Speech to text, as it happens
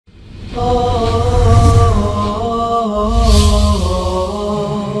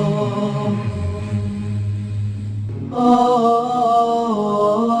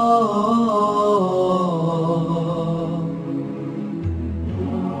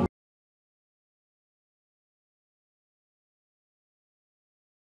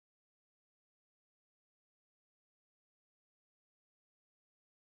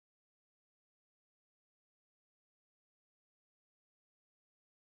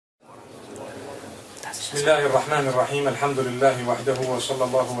بسم الله الرحمن الرحيم الحمد لله وحده وصلى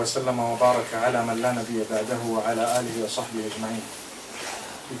الله وسلم وبارك على من لا نبي بعده وعلى آله وصحبه أجمعين.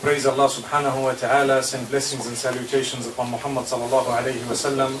 We praise Allah subhanahu wa ta'ala, send blessings and salutations upon Muhammad sallallahu alayhi wa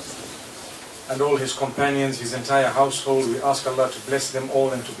sallam and all his companions, his entire household. We ask Allah to bless them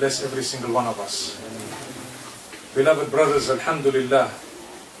all and to bless every single one of us. Beloved brothers, alhamdulillah,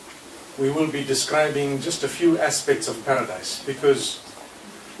 we will be describing just a few aspects of paradise, because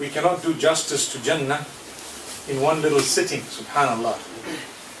we cannot do justice to Jannah in one little sitting, subhanallah.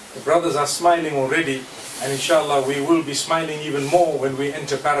 The brothers are smiling already, and inshallah we will be smiling even more when we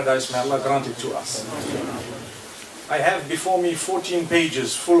enter paradise. May Allah grant it to us. I have before me 14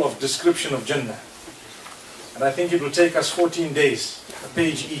 pages full of description of Jannah, and I think it will take us 14 days, a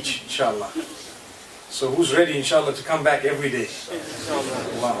page each, inshallah. So who's ready, inshallah, to come back every day?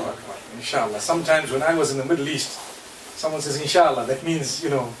 Allahu Akbar, inshallah. Sometimes when I was in the Middle East, someone says, inshallah, that means,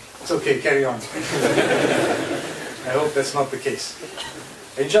 it's okay, carry on. I hope that's not the case.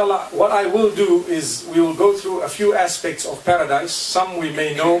 Inshallah, what I will do is we will go through a few aspects of paradise. Some we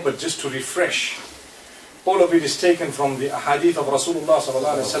may know, but just to refresh. All of it is taken from the hadith of Rasulullah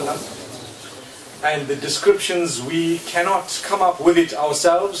sallallahu alaihi wasallam. And the descriptions, we cannot come up with it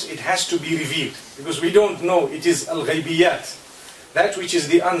ourselves. It has to be revealed, because we don't know. It is al-ghaybiyat. That which is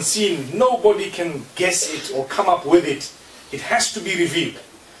the unseen, nobody can guess it or come up with it. It has to be revealed.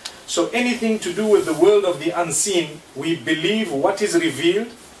 So anything to do with the world of the unseen, we believe what is revealed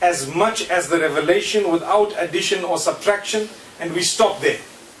as much as the revelation, without addition or subtraction, and we stop there.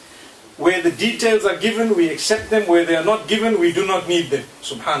 Where the details are given, we accept them. Where they are not given, we do not need them.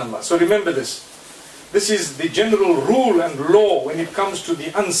 Subhanallah. So remember this. This is the general rule and law when it comes to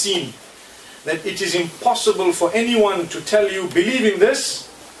the unseen, that it is impossible for anyone to tell you, believe in this,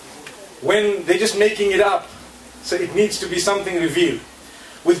 when they're just making it up. So it needs to be something revealed.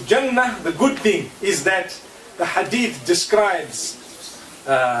 With Jannah, the good thing is that the hadith describes,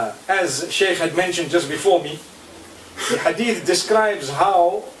 as Shaykh had mentioned just before me, the hadith describes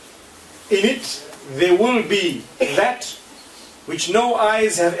how in it there will be that which no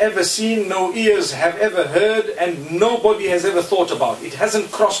eyes have ever seen, no ears have ever heard, and nobody has ever thought about. It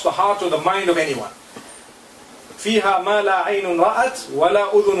hasn't crossed the heart or the mind of anyone. فِيهَا مَا لَا عَيْنٌ رَأَتْ وَلَا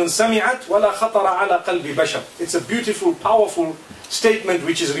أُذُنٌ سَمِعَتْ وَلَا خَطَرَ عَلَى قَلْبِ بَشَرٍ. It's a beautiful, powerful statement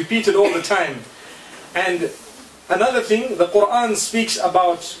which is repeated all the time. And another thing, the Quran speaks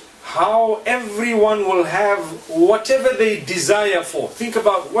about how everyone will have whatever they desire for. Think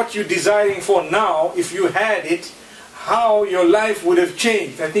about what you're desiring for now. If you had it, how your life would have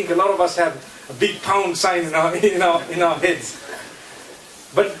changed. I think a lot of us have a big pound sign in our heads.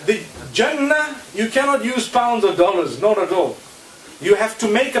 But the Jannah, you cannot use pounds or dollars, not at all. You have to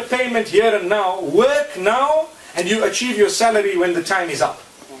make a payment here and now, work now, and you achieve your salary when the time is up.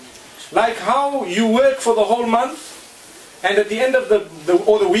 Like how you work for the whole month, and at the end of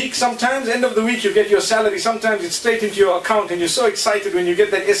the week, sometimes, end of the week you get your salary, sometimes it's straight into your account, and you're so excited when you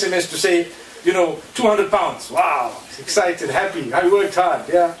get that SMS to say, 200 pounds. Wow, excited, happy, I worked hard,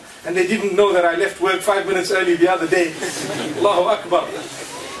 yeah. And they didn't know that I left work 5 minutes early the other day. Allahu Akbar.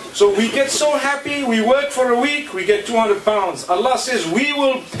 So we get so happy, we work for a week, we get 200 pounds. Allah says, we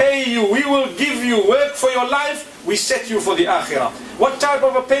will pay you, we will give you work for your life, we set you for the akhirah. What type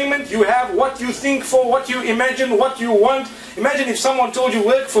of a payment you have, what you think for, what you imagine, what you want. Imagine if someone told you,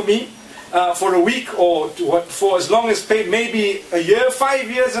 work for me for a week or for as long as paid, maybe a year,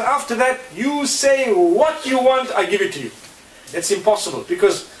 5 years, and after that you say what you want, I give it to you. It's impossible,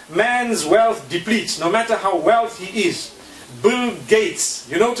 because man's wealth depletes, no matter how wealthy he is. Bill Gates,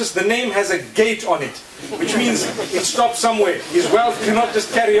 you notice the name has a gate on it, which means it stops somewhere. His wealth cannot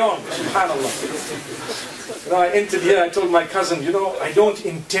just carry on. SubhanAllah. I entered here, I told my cousin, I don't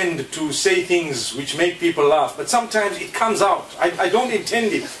intend to say things which make people laugh, but sometimes it comes out. I don't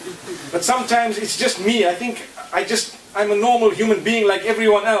intend it. But sometimes it's just me. I think I'm a normal human being like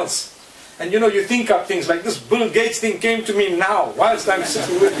everyone else. And you think up things like this Bill Gates thing came to me now, whilst I'm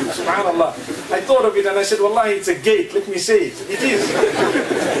sitting with you, subhanAllah. I thought of it and I said, Wallahi, it's a gate, let me say it. It is.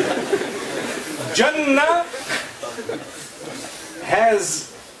 Jannah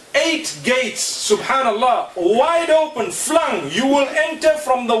has 8 gates, subhanallah, wide open, flung. You will enter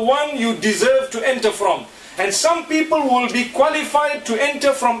from the one you deserve to enter from. And some people will be qualified to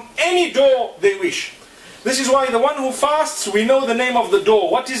enter from any door they wish. This is why the one who fasts, we know the name of the door.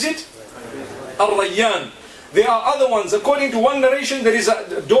 What is it? Ar-Rayyan. There are other ones. According to one narration, there is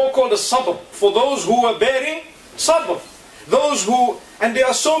a door called a sabr, for those who are bearing sabr. Those who, and there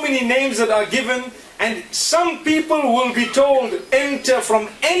are so many names that are given, and some people will be told, enter from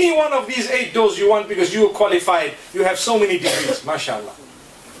any one of these 8 doors you want because you are qualified. You have so many degrees, mashallah.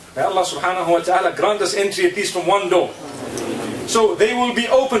 May Allah subhanahu wa ta'ala grant us entry at least from one door. So they will be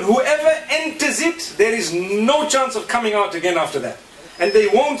open. Whoever enters it, there is no chance of coming out again after that. And they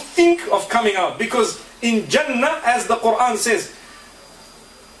won't think of coming out, because in Jannah, as the Quran says,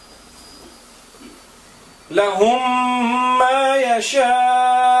 لَهُمْ مَا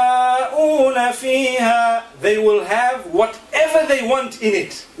يَشَاءُونَ فِيهَا. They will have whatever they want in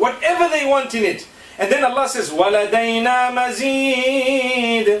it. Whatever they want in it. And then Allah says, وَلَدَيْنَا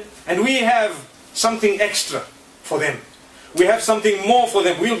مَزِيدٌ. And we have something extra for them. We have something more for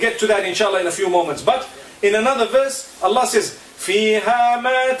them. We'll get to that inshallah in a few moments. But in another verse, Allah says, فِيهَا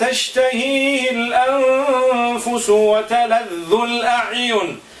مَا تَشْتَهِيهِ الْأَنفُسُ وَتَلَذُّ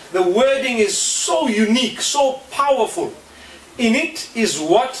الْأَعْيُنُ. The wording is so unique, so powerful. In it is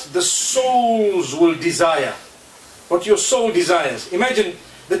what the souls will desire. What your soul desires. Imagine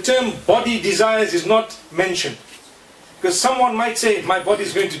the term body desires is not mentioned. Because someone might say, my body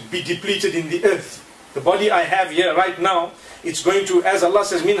is going to be depleted in the earth. The body I have here right now, it's going to, as Allah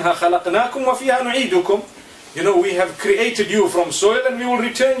says, مِنْهَا خَلَقْنَاكُمْ وَفِيهَا نُعِيدُكُمْ. You know, we have created you from soil and we will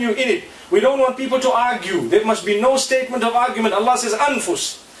return you in it. We don't want people to argue. There must be no statement of argument. Allah says,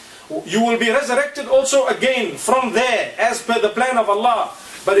 anfus. You will be resurrected also again from there, as per the plan of Allah.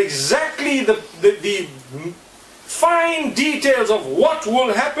 But exactly the fine details of what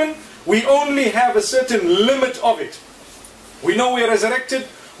will happen, we only have a certain limit of it. We know we are resurrected.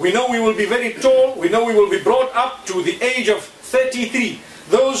 We know we will be very tall. We know we will be brought up to the age of 33.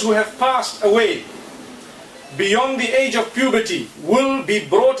 Those who have passed away beyond the age of puberty will be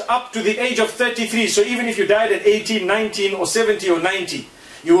brought up to the age of 33. So even if you died at 18, 19 or 70 or 90,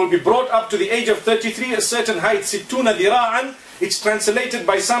 you will be brought up to the age of 33, a certain height, sittuna dhira'an. It's translated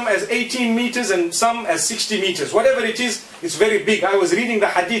by some as 18 meters and some as 60 meters. Whatever it is, it's very big. I was reading the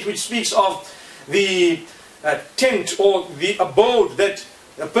hadith which speaks of the tent or the abode that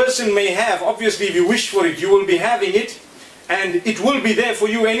a person may have. Obviously, if you wish for it, you will be having it. And it will be there for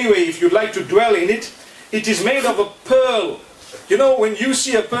you anyway if you'd like to dwell in it. It is made of a pearl. You know, when you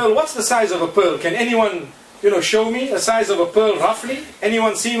see a pearl, what's the size of a pearl? Can anyone, show me a size of a pearl roughly?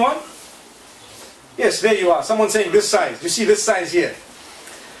 Anyone seen one? Yes, there you are. Someone saying this size. You see this size here.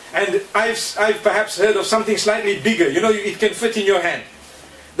 And I've perhaps heard of something slightly bigger. It can fit in your hand.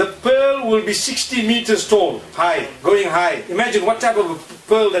 The pearl will be 60 meters tall, high, going high. Imagine what type of a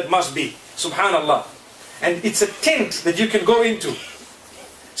pearl that must be. Subhanallah. And it's a tent that you can go into.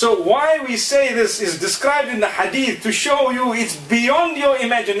 So why we say this is described in the hadith to show you it's beyond your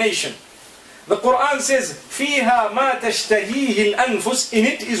imagination. The Quran says, فِيهَا مَا تَشْتَهِيهِ الْأَنفُسِ. In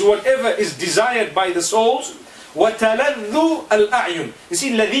it is whatever is desired by the souls. وَتَلَذُّ الْأَعْيُنِ. You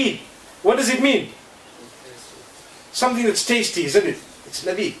see, ladhi, what does it mean? Something that's tasty, isn't it? It's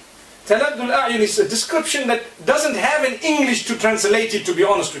ladhi. تَلَذُّ الْأَعْيُنِ is a description that doesn't have an English to translate it, to be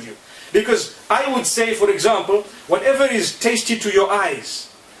honest with you. Because I would say, for example, whatever is tasty to your eyes.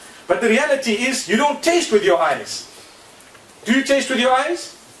 But the reality is, you don't taste with your eyes. Do you taste with your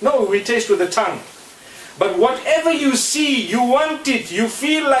eyes? No, we taste with the tongue. But whatever you see, you want it, you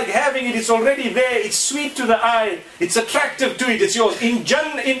feel like having it, it's already there, it's sweet to the eye, it's attractive to it, it's yours. In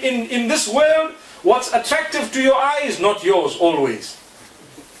this world, what's attractive to your eye is not yours always.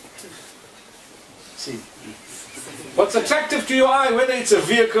 See, what's attractive to your eye, whether it's a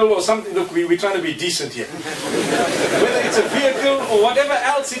vehicle or something, look, we're trying to be decent here. Whether it's a vehicle or whatever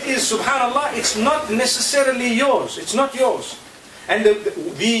else it is, subhanallah, it's not necessarily yours, it's not yours. And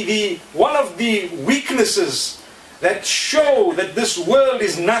one of the weaknesses that show that this world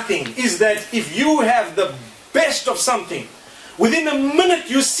is nothing is that if you have the best of something, within a minute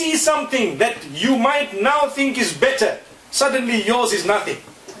you see something that you might now think is better, suddenly yours is nothing.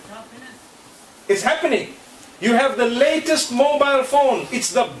 It's happening. You have the latest mobile phone.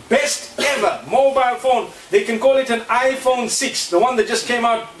 It's the best ever mobile phone. They can call it an iPhone 6, the one that just came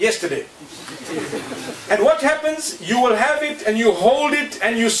out yesterday. And what happens? You will have it and you hold it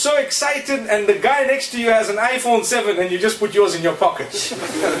and you're so excited, and the guy next to you has an iPhone 7 and you just put yours in your pocket.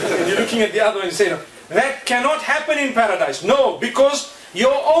 And you're looking at the other one and you say, no, that cannot happen in paradise. No, because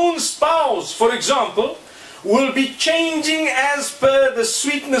your own spouse, for example, will be changing as per the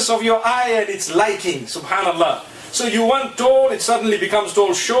sweetness of your eye and its liking. Subhanallah. So you want tall, it suddenly becomes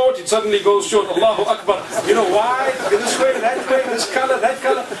tall. Short, it suddenly goes short. Allahu Akbar. You know, wide, this way, this color, that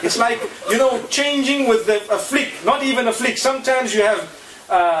color. It's like, you know, changing with a flick. Not even a flick. Sometimes you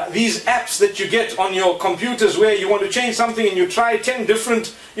have these apps that you get on your computers where you want to change something and you try 10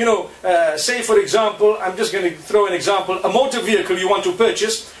 different, you know, say for example, I'm just going to throw an example, a motor vehicle you want to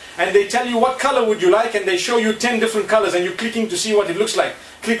purchase, and they tell you what color would you like, and they show you 10 different colors, and you're clicking to see what it looks like.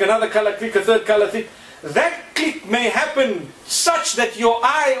 Click another color, click a third color. That click may happen such that your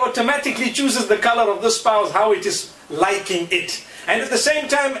eye automatically chooses the color of the spouse, how it is liking it. And at the same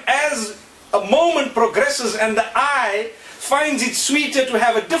time, as a moment progresses and the eye finds it sweeter to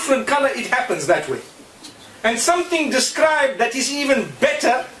have a different color, it happens that way. And something described that is even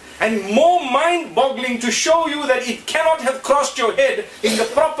better and more mind-boggling to show you that it cannot have crossed your head in the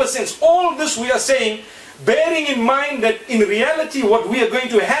proper sense. All this we are saying, bearing in mind that in reality what we are going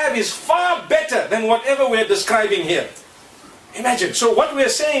to have is far better than whatever we are describing here. Imagine. So what we are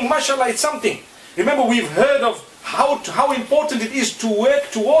saying, mashallah, it's something. Remember, we've heard of how important it is to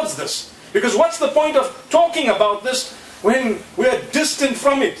work towards this. Because what's the point of talking about this when we are distant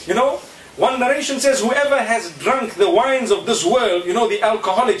from it, you know? One narration says, whoever has drunk the wines of this world, you know, the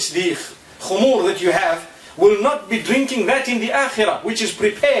alcoholics, the khumur that you have, will not be drinking that in the akhirah, which is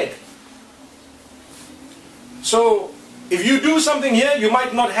prepared. So, if you do something here, you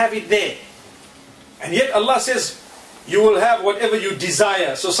might not have it there. And yet Allah says, you will have whatever you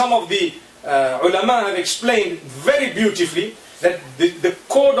desire. So some of the ulama have explained very beautifully that the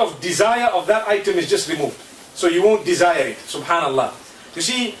cord of desire of that item is just removed. So you won't desire it. Subhanallah. You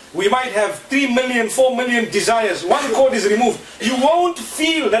see, we might have 3 million, 4 million desires. One cord is removed. You won't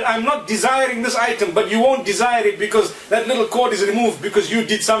feel that I'm not desiring this item, but you won't desire it because that little cord is removed because you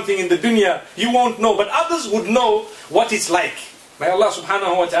did something in the dunya. You won't know, but others would know what it's like. May Allah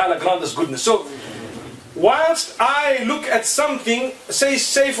subhanahu wa ta'ala grant us goodness. So, whilst I look at something,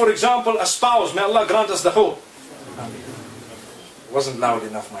 say for example a spouse, may Allah grant us the whole. It wasn't loud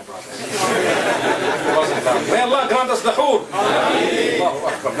enough, my brother. It wasn't loud. May Allah grant us the whole. Allahu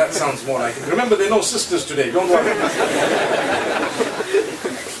Akbar. That sounds more like it. Remember, there are no sisters today. Don't worry.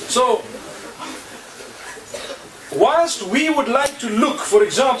 So, whilst we would like to look, for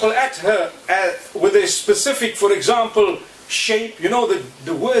example, at her with a specific, for example, shape, you know,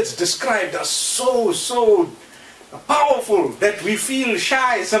 the words described are so powerful that we feel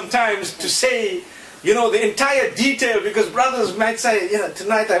shy sometimes to say, you know, the entire detail, because brothers might say, you know,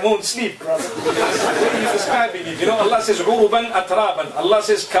 tonight I won't sleep, brother. What are you describing it? You know, Allah says, uruban atraban. Allah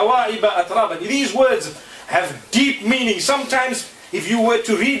says, kawaiba atraban. These words have deep meaning. Sometimes, if you were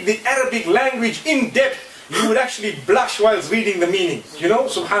to read the Arabic language in depth, you would actually blush whilst reading the meaning. You know,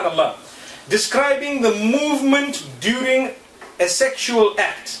 subhanallah. Describing the movement during a sexual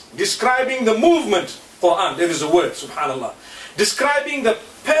act. Describing the movement, Quran, there is a word, subhanallah. Describing the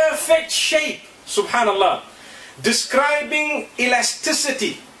perfect shape, subhanallah. Describing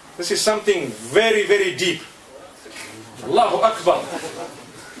elasticity. This is something very, very deep. Allahu Akbar.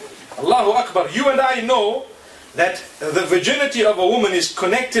 Allahu Akbar. You and I know that the virginity of a woman is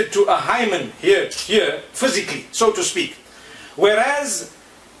connected to a hymen here, physically, so to speak. Whereas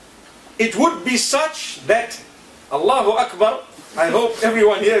it would be such that, Allahu Akbar, I hope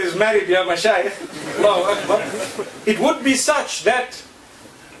everyone here is married, ya mashayikh, Allahu Akbar. It would be such that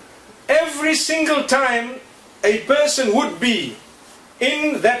every single time a person would be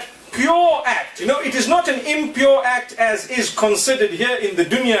in that pure act, you know, it is not an impure act as is considered here in the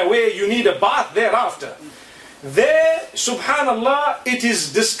dunya where you need a bath thereafter. There, subhanallah, it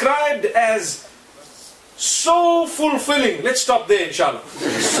is described as so fulfilling. Let's stop there, inshallah.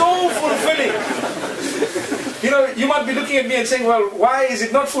 So fulfilling. You know, you might be looking at me and saying, well, why is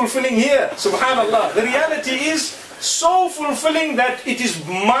it not fulfilling here? Subhanallah. The reality is so fulfilling that it is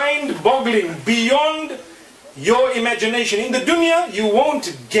mind-boggling, beyond your imagination. In the dunya, you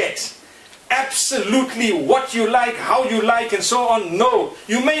won't get absolutely what you like, how you like, and so on. No,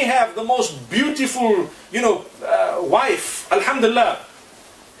 you may have the most beautiful, you know, wife, alhamdulillah.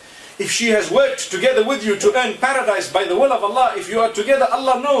 If she has worked together with you to earn paradise by the will of Allah, if you are together,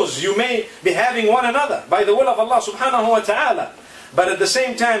 Allah knows you may be having one another by the will of Allah subhanahu wa ta'ala. But at the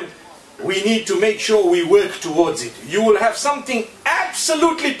same time, we need to make sure we work towards it. You will have something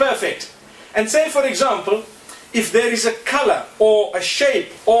absolutely perfect. And say, for example, if there is a color or a shape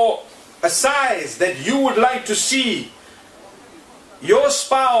or a size that you would like to see your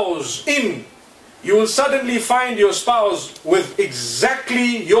spouse in, you will suddenly find your spouse with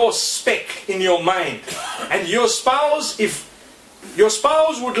exactly your spec in your mind. And your spouse, if your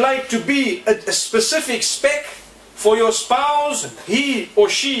spouse would like to be a specific spec, for your spouse, he or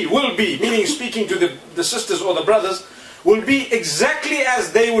she will be, meaning speaking to the sisters or the brothers, will be exactly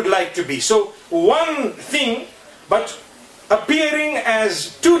as they would like to be. So one thing, but appearing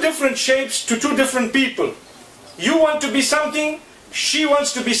as two different shapes to two different people. You want to be something, she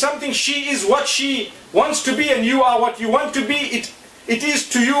wants to be something, she is what she wants to be and you are what you want to be. It is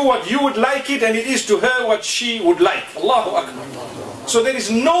to you what you would like it, and it is to her what she would like. Allahu Akbar. So there is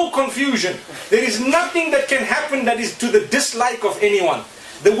no confusion. There is nothing that can happen that is to the dislike of anyone.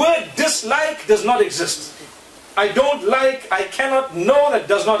 The word dislike does not exist. I don't like, I cannot, no, that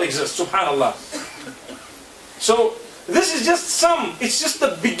does not exist. Subhanallah. So this is just it's just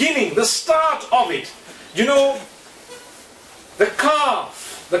the beginning, the start of it. You know, the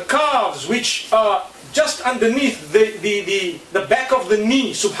calves which are just underneath the back of the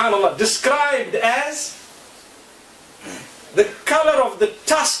knee, subhanallah, described as the color of the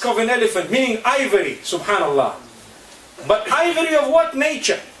tusk of an elephant, meaning ivory, subhanallah. But ivory of what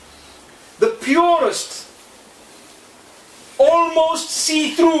nature? The purest, almost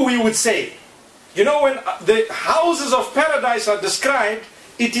see-through, we would say. You know, when the houses of paradise are described,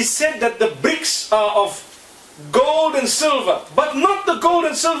 it is said that the bricks are of gold and silver, but not the gold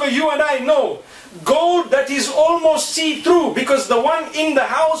and silver you and I know. Gold that is almost see-through, because the one in the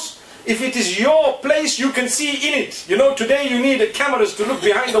house, if it is your place, you can see in it. You know, today you need cameras to look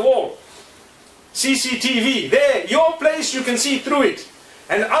behind the wall. CCTV, there, your place, you can see through it.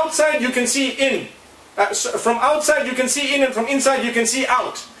 And outside you can see in. So from outside you can see in, and from inside you can see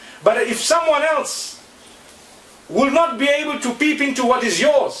out. But if someone else will not be able to peep into what is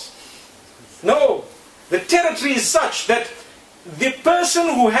yours, no. The territory is such that the person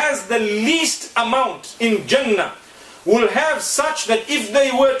who has the least amount in Jannah will have such that if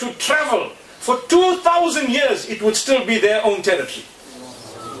they were to travel for 2,000 years, it would still be their own territory.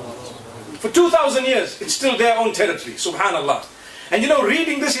 For 2,000 years, it's still their own territory. Subhanallah. And you know,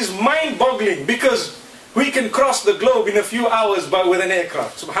 reading this is mind-boggling, because we can cross the globe in a few hours with an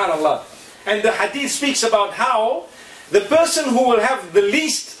aircraft. Subhanallah. And the hadith speaks about how the person who will have the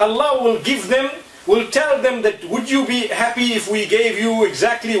least, Allah will give them, will tell them that, would you be happy if we gave you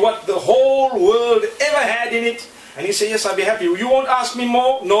exactly what the whole world ever had in it? And he say, yes, I'll be happy. You won't ask me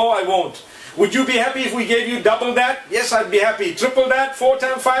more? No, I won't. Would you be happy if we gave you double that? Yes, I'd be happy. Triple that, 4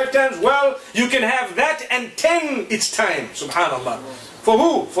 times, 5 times? Well, you can have that and 10 its time. Subhanallah. For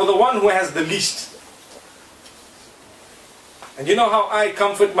who? For the one who has the least. And you know how I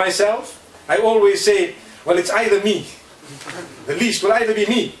comfort myself? I always say, well, it's either me. The least will either be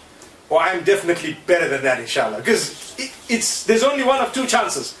me, or I'm definitely better than that, inshallah. Because there's only one of two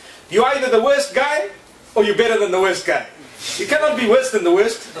chances. You're either the worst guy, or you're better than the worst guy. You cannot be worse than the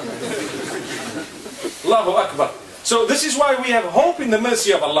worst. Allahu Akbar. So this is why we have hope in the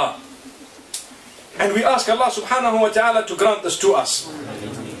mercy of Allah. And we ask Allah subhanahu wa ta'ala to grant this to us.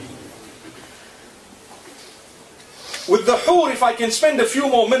 With the hur, if I can spend a few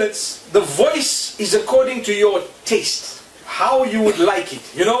more minutes, the voice is according to your taste. How you would like it.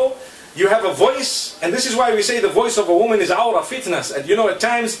 You know, you have a voice, and this is why we say the voice of a woman is awra, fitness. And you know, at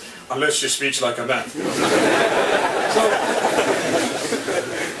times, unless she speaks like a man. So,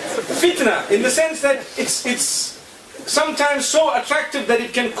 fitna, in the sense that it's sometimes so attractive that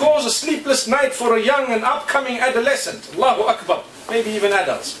it can cause a sleepless night for a young and upcoming adolescent. Allahu Akbar. Maybe even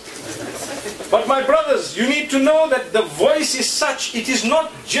adults. But my brothers, you need to know that the voice is such, it is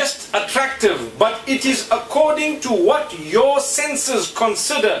not just attractive, but it is according to what your senses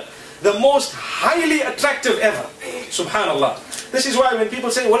consider the most highly attractive ever. Subhanallah. This is why when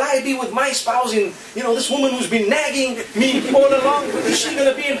people say, will I be with my spouse in, you know, this woman who's been nagging me all along, is she going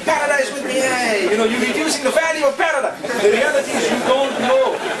to be in paradise with me? Hey, you know, you're reducing the value of paradise. The reality is you don't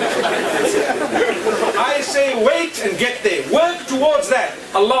know. I say wait and get there. Work towards that.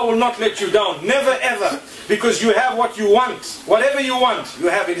 Allah will not let you down. Never ever. Because you have what you want. Whatever you want, you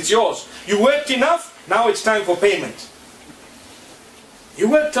have it. It's yours. You worked enough, now it's time for payment. You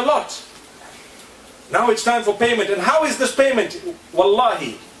worked a lot. Now it's time for payment. And how is this payment?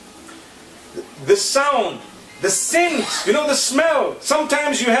 Wallahi. The sound, the scent, you know, the smell.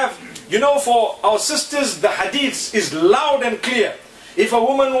 Sometimes you have, you know, for our sisters, the hadiths is loud and clear. If a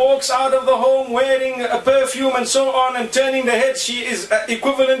woman walks out of the home wearing a perfume and so on and turning the head, she is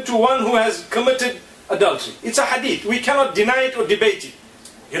equivalent to one who has committed adultery. It's a hadith. We cannot deny it or debate it.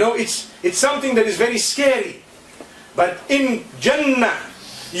 You know, it's something that is very scary. But in Jannah,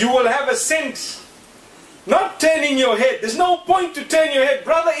 you will have a scent. Not turning your head. There's no point to turn your head.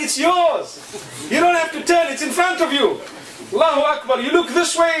 Brother, it's yours. You don't have to turn. It's in front of you. Allahu Akbar. You look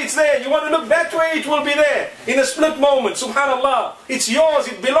this way, it's there. You want to look that way, it will be there. In a split moment. Subhanallah. It's yours.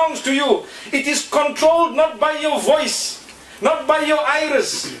 It belongs to you. It is controlled not by your voice, not by your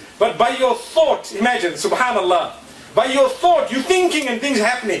iris, but by your thought. Imagine. Subhanallah. By your thought. You're thinking and things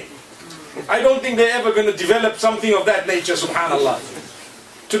happening. I don't think they're ever going to develop something of that nature. Subhanallah.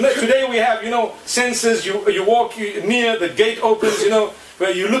 Today we have, sensors. You walk near, the gate opens,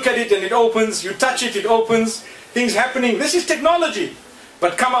 where you look at it and it opens. You touch it, it opens. Things happening. This is technology.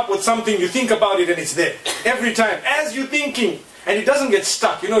 But come up with something, you think about it and it's there. Every time. As you're thinking. And it doesn't get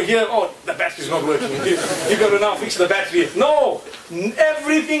stuck. Here, oh, the battery's not working. You got to now fix the battery. No.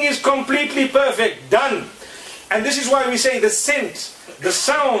 Everything is completely perfect. Done. And this is why we say the scent, the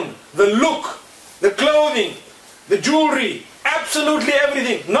sound, the look, the clothing, the jewelry, absolutely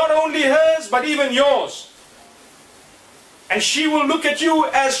everything. Not only hers, but even yours. And she will look at you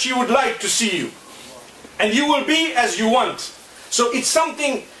as she would like to see you. And you will be as you want. So it's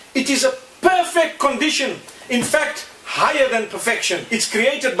something, it is a perfect condition. In fact, higher than perfection. It's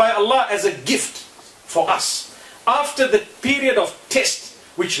created by Allah as a gift for us. After the period of test,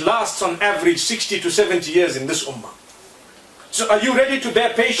 which lasts on average 60 to 70 years in this ummah. So are you ready to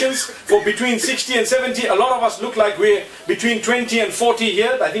bear patience for between 60 and 70? A lot of us look like we're between 20 and 40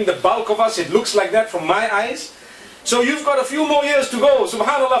 here. I think the bulk of us, it looks like that from my eyes. So you've got a few more years to go.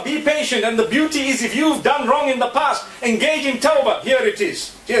 Subhanallah, be patient. And the beauty is, if you've done wrong in the past, engage in tawbah. Here it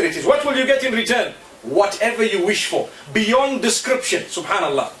is. Here it is. What will you get in return? Whatever you wish for. Beyond description.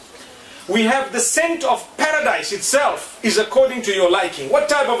 Subhanallah. We have the scent of paradise itself is according to your liking. What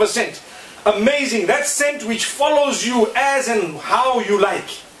type of a scent? Amazing. That scent which follows you as and how you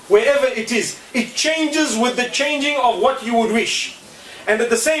like. Wherever it is. It changes with the changing of what you would wish. And at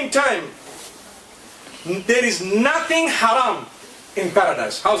the same time, there is nothing haram in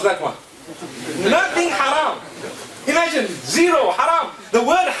paradise. How's that one? Nothing haram. Imagine, zero, haram. The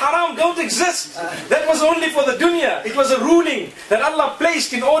word haram don't exist. That was only for the dunya. It was a ruling that Allah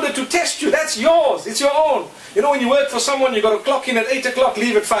placed in order to test you. That's yours. It's your own. When you work for someone, you got to clock in at 8 o'clock,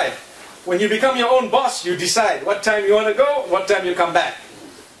 leave at 5. When you become your own boss, you decide what time you want to go, what time you come back.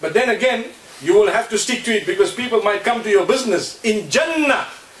 But then again, you will have to stick to it because people might come to your business. In Jannah,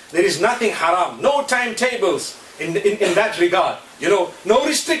 there is nothing haram. No timetables in that regard. No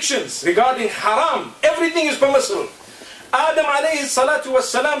restrictions regarding haram. Everything is permissible. Adam alayhi salatu was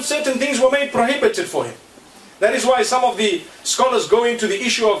salam, certain things were made prohibited for him. That is why some of the scholars go into the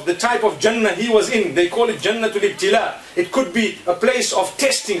issue of the type of Jannah he was in. They call it Jannatul Ibtila. It could be a place of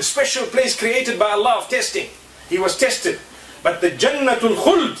testing, a special place created by Allah of testing. He was tested. But the Jannatul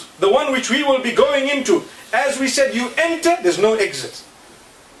Khuld, the one which we will be going into, as we said, you enter, there's no exit.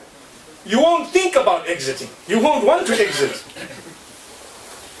 You won't think about exiting. You won't want to exit.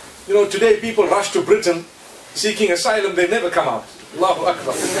 Today people rush to Britain seeking asylum, they never come out. Allahu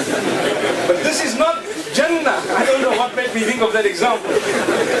Akbar. But this is not Jannah. I don't know what made me think of that example.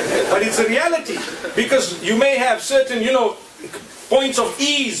 But it's a reality. Because you may have certain, points of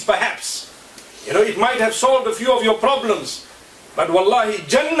ease perhaps. It might have solved a few of your problems. But wallahi,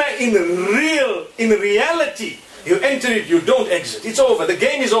 Jannah in reality, you enter it, you don't exit. It's over. The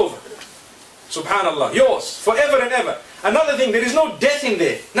game is over. Subhanallah, yours, forever and ever. Another thing, there is no death in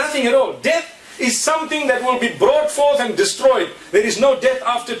there. Nothing at all. Death is something that will be brought forth and destroyed. There is no death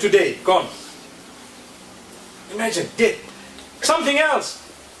after today. Gone. Imagine, death. Something else.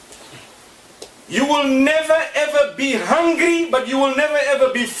 You will never ever be hungry, but you will never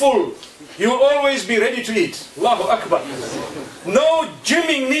ever be full. You will always be ready to eat. Allahu Akbar. No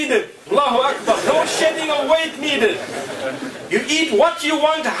gymming needed. Allahu Akbar. No shedding of weight needed. You eat what you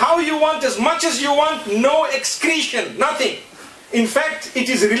want, how you want, as much as you want. No excretion. Nothing. In fact, it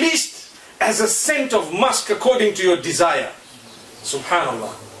is released as a scent of musk according to your desire.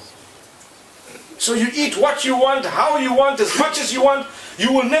 Subhanallah. So you eat what you want, how you want, as much as you want.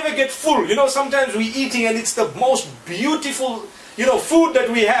 You will never get full. Sometimes we're eating and it's the most beautiful, food that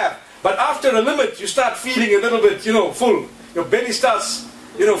we have. But after a limit, you start feeling a little bit, full. Your belly starts,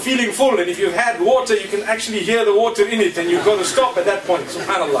 feeling full. And if you've had water, you can actually hear the water in it. And you've got to stop at that point.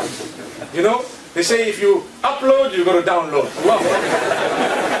 Subhanallah. They say if you upload, you've got to download.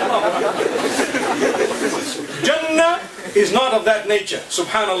 Jannah is not of that nature.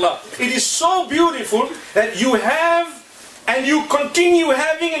 Subhanallah. It is so beautiful that you have and you continue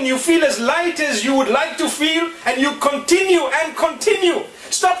having and you feel as light as you would like to feel. And you continue and continue.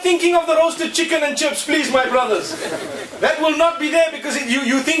 Stop thinking of the roasted chicken and chips, please, my brothers. That will not be there because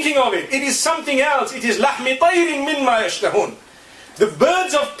you're thinking of it. It is something else. It is لَحْمِ طَيْرٍ مِّمَّا يَشْتَهُونَ. The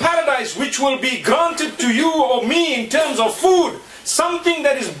birds of paradise which will be granted to you or me in terms of food. Something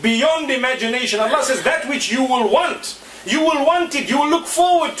that is beyond imagination. Allah says that which you will want. You will want it, you will look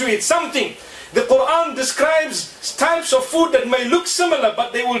forward to it, something. The Quran describes types of food that may look similar,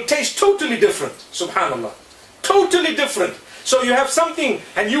 but they will taste totally different. Subhanallah. Totally different. So you have something,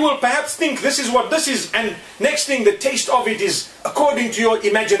 and you will perhaps think this is what this is, and next thing the taste of it is according to your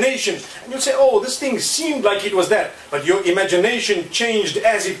imagination. And you'll say, oh, this thing seemed like it was that. But your imagination changed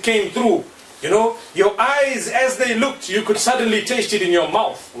as it came through. You know, your eyes, as they looked, you could suddenly taste it in your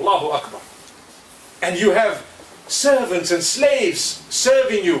mouth. Allahu Akbar. And you have servants and slaves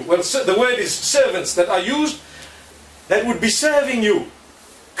serving you. Well, the word is servants that are used, that would be serving you.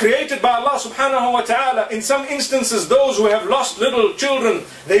 Created by Allah subhanahu wa ta'ala. In some instances, those who have lost little children,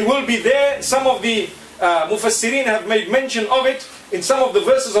 they will be there. Some of the Mufassirin have made mention of it in some of the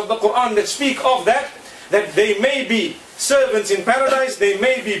verses of the Quran that speak of that they may be servants in paradise, they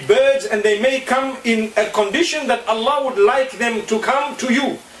may be birds, and they may come in a condition that Allah would like them to come to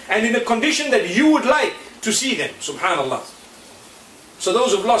you, and in a condition that you would like to see them. Subhanallah. So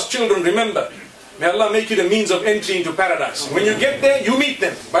those who've lost children, remember, may Allah make it a means of entry into paradise. When you get there, you meet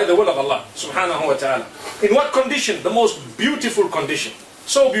them by the will of Allah subhanahu wa ta'ala. In what condition? The most beautiful condition.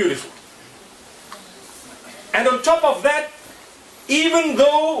 So beautiful. And on top of that, even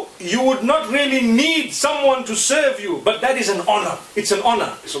though you would not really need someone to serve you, but that is an honor. It's an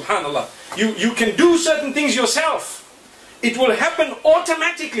honor, subhanallah. You can do certain things yourself. It will happen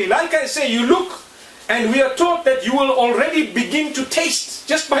automatically. Like I say, you look, and we are taught that you will already begin to taste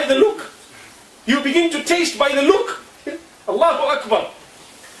just by the look. You begin to taste by the look. Allahu Akbar.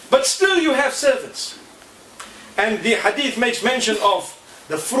 But still you have servants. And the hadith makes mention of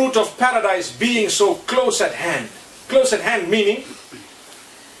the fruit of paradise being so close at hand. Close at hand meaning,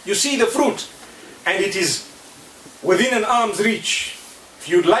 you see the fruit and it is within an arm's reach. If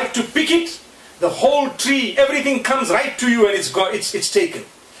you'd like to pick it, the whole tree, everything comes right to you and it's taken.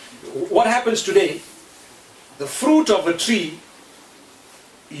 What happens today? The fruit of a tree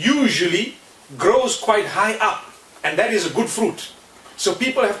usually grows quite high up, and that is a good fruit. So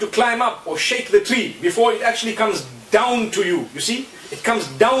people have to climb up or shake the tree before it actually comes down to you. You see? It comes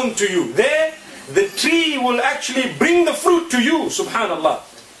down to you. There, the tree will actually bring the fruit to you. Subhanallah.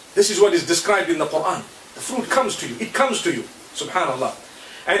 This is what is described in the Quran. The fruit comes to you. It comes to you. Subhanallah.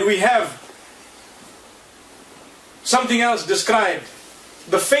 And we have something else described.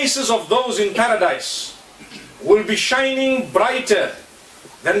 The faces of those in paradise will be shining brighter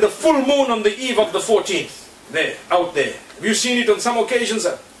than the full moon on the eve of the 14th. There, out there. Have you seen it on some occasions?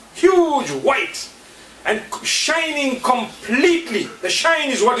 Huge white and shining completely. The shine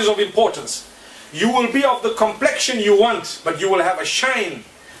is what is of importance. You will be of the complexion you want, but you will have a shine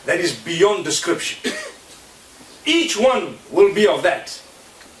that is beyond description. Each one will be of that.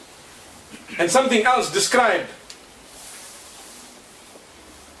 And something else described.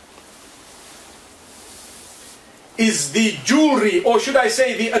 Is the jewelry, or should I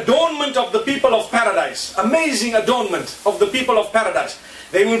say the adornment of the people of paradise. Amazing adornment of the people of paradise.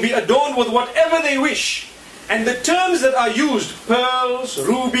 They will be adorned with whatever they wish. And the terms that are used, pearls,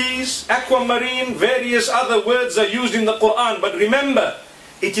 rubies, aquamarine, various other words are used in the Quran. But remember,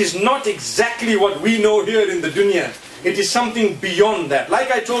 it is not exactly what we know here in the dunya. It is something beyond that.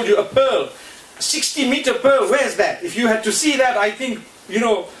 Like I told you, a pearl, a 60-meter pearl, where's that? If you had to see that, I think, you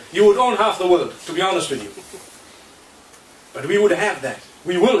would own half the world, to be honest with you. But we would have that.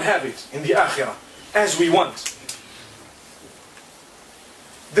 We will have it in the akhirah, as we want.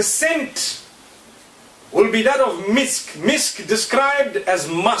 The scent will be that of misk. Misk described as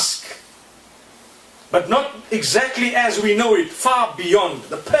musk, but not exactly as we know it, far beyond.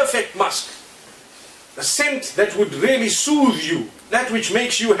 The perfect musk. The scent that would really soothe you, that which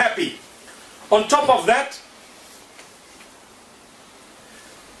makes you happy. On top of that,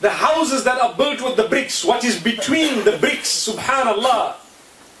 the houses that are built with the bricks, what is between the bricks, subhanallah,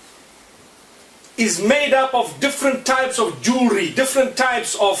 is made up of different types of jewelry, different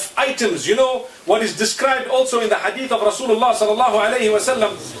types of items. You know, what is described also in the hadith of Rasulullah sallallahu alayhi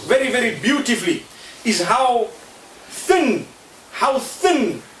wasallam very, very beautifully is how thin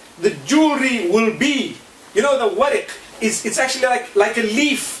the jewelry will be. You know, the wariq, it's actually like a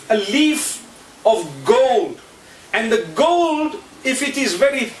leaf of gold. And the gold, if it is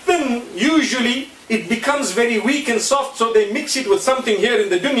very thin, usually it becomes very weak and soft, so they mix it with something here in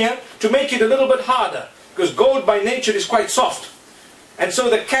the dunya to make it a little bit harder, because gold by nature is quite soft. And so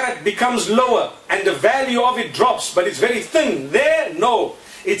the carat becomes lower and the value of it drops, but it's very thin. There, no.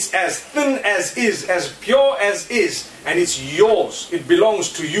 It's as thin as is, as pure as is, and it's yours. It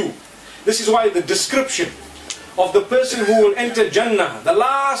belongs to you. This is why the description of the person who will enter Jannah, the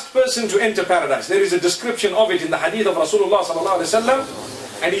last person to enter paradise, there is a description of it in the hadith of Rasulullah sallallahu alaihi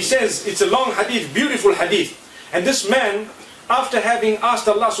wasallam, and he says, it's a long hadith, beautiful hadith, And this man, after having asked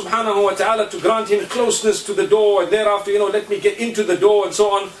Allah subhanahu wa ta'ala to grant him closeness to the door, and thereafter, let me get into the door and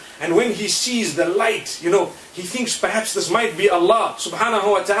so on. And when he sees the light, he thinks perhaps this might be Allah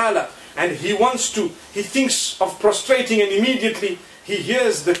subhanahu wa ta'ala. And he thinks of prostrating, and immediately he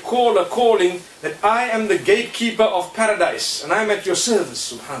hears the caller calling that I am the gatekeeper of paradise and I am at your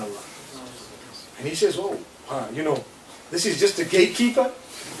service, subhanallah. And he says, oh, this is just a gatekeeper?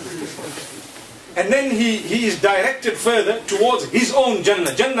 And then he is directed further towards his own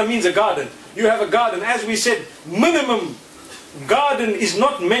Jannah. Jannah means a garden. You have a garden. As we said, minimum garden is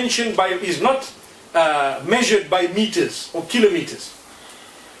not measured by meters or kilometers.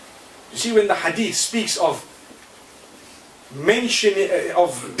 You see, when the hadith speaks of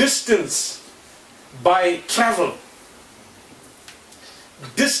distance by travel,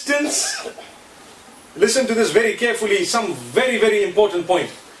 distance, listen to this very carefully, some very, very important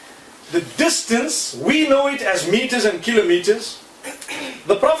point. The distance, we know it as meters and kilometers.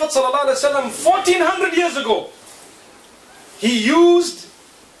 The Prophet ﷺ, 1400 years ago, he used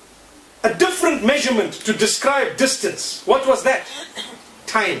a different measurement to describe distance. What was that?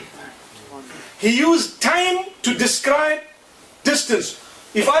 Time. He used time to describe distance.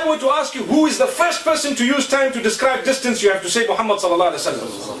 If I were to ask you who is the first person to use time to describe distance, you have to say Muhammad sallallahu alaihi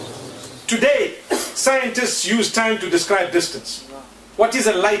wasallam. Today, scientists use time to describe distance. What is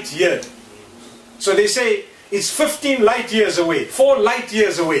a light year? So they say it's 15 light years away, 4 light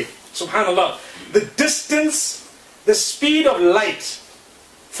years away. Subhanallah. The distance, the speed of light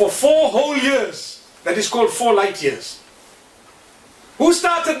for 4 whole years, that is called 4 light years. Who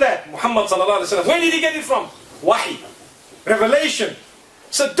started that? Muhammad sallallahu alaihi wasallam. Where did he get it from? Wahi. Revelation.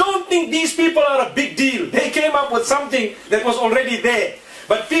 So don't think these people are a big deal. They came up with something that was already there.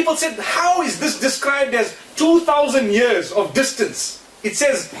 But people said, how is this described as 2,000 years of distance? It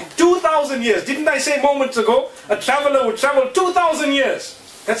says 2,000 years. Didn't I say moments ago, a traveler would travel 2,000 years.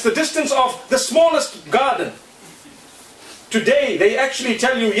 That's the distance of the smallest garden. Today, they actually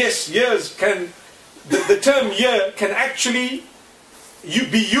tell you, yes, years can, the term year can actually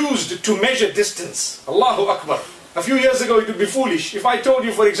be used to measure distance. Allahu Akbar. A few years ago, it would be foolish. If I told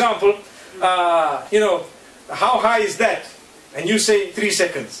you, for example, how high is that? And you say 3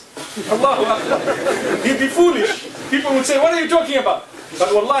 seconds. Allahu Akbar. You'd be foolish. People would say, what are you talking about?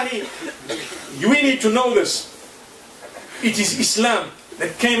 But wallahi, we need to know this. It is Islam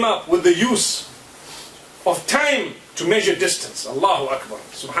that came up with the use of time to measure distance. Allahu Akbar.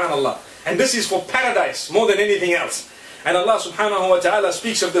 Subhanallah. And this is for paradise more than anything else. And Allah subhanahu wa ta'ala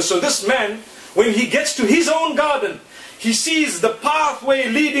speaks of this. So this man, when he gets to his own garden, he sees the pathway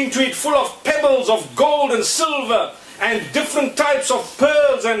leading to it full of pebbles of gold and silver and different types of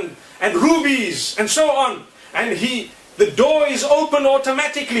pearls and rubies and so on. And the door is open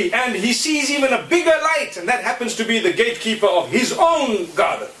automatically, and he sees even a bigger light, and that happens to be the gatekeeper of his own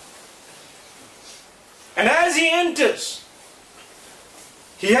garden. And as he enters,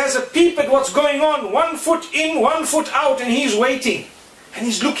 he has a peep at what's going on, 1 foot in, 1 foot out, and he's waiting. And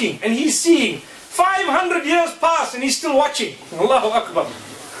he's looking, and he's seeing. 500 years pass, and he's still watching. Allahu Akbar.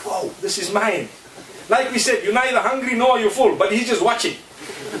 Whoa, this is mine. Like we said, you're neither hungry nor you're full, but he's just watching.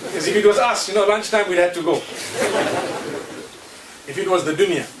 Because if it was us, lunchtime we'd have to go. If it was the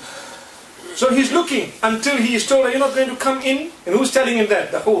dunya. So he's looking until he is told, you're not going to come in. And who's telling him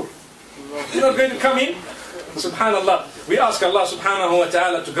that? The whore. You're not going to come in? Subhanallah. We ask Allah subhanahu wa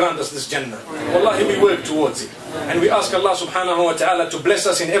ta'ala to grant us this Jannah. Wallahi, we work towards it. And we ask Allah subhanahu wa ta'ala to bless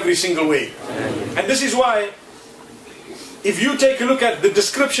us in every single way. And this is why, if you take a look at the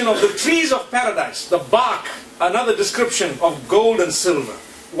description of the trees of paradise, the bark, another description of gold and silver.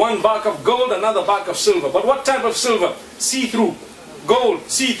 One bark of gold, another bark of silver. But what type of silver? See-through. Gold,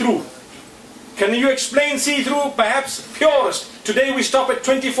 see-through. Can you explain see-through? Perhaps purest. Today we stop at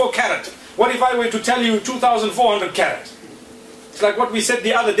 24 karat. What if I were to tell you 2,400 karat? It's like what we said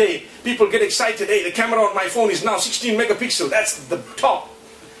the other day. People get excited. Hey, the camera on my phone is now 16 megapixel. That's the top.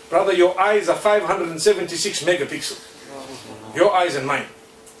 Brother, your eyes are 576 megapixel. Your eyes and mine.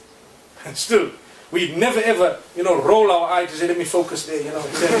 And still, we never ever, roll our eye to say, let me focus there,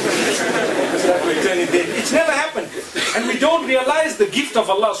 focus that way, turn it there. It's never happened. And we don't realize the gift of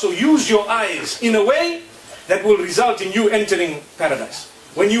Allah. So use your eyes in a way that will result in you entering paradise.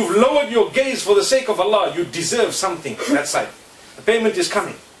 When you've lowered your gaze for the sake of Allah, you deserve something that side. The payment is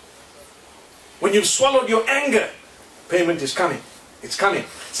coming. When you've swallowed your anger, payment is coming. It's coming.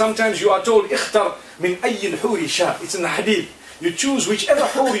 Sometimes you are told, اختر من أي الحور شاء. It's in the hadith. You choose whichever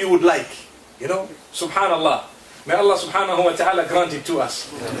hur you would like. Subhanallah. May Allah subhanahu wa ta'ala grant it to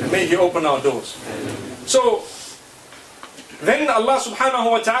us. May He open our doors. So, Then Allah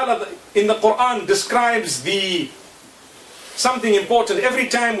subhanahu wa ta'ala in the Quran describes something important. Every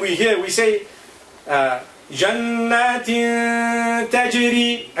time we say Jannatin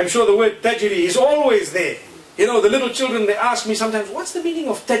Tajri. I'm sure the word Tajri is always there. You know, the little children, they ask me sometimes, what's the meaning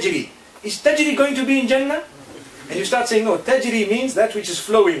of Tajri? Is Tajri going to be in Jannah? And you start saying, no, Tajri means that which is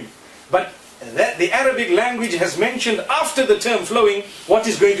flowing. But the Arabic language has mentioned after the term flowing, what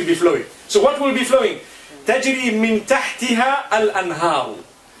is going to be flowing. So what will be flowing? Tajri min tahtiha al-anhar.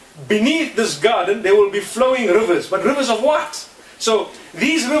 Beneath this garden, there will be flowing rivers. But rivers of what? So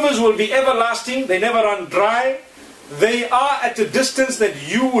these rivers will be everlasting. They never run dry. They are at a distance that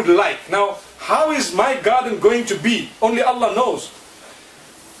you would like. Now, how is my garden going to be? Only Allah knows.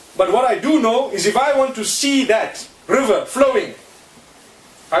 But what I do know is if I want to see that river flowing,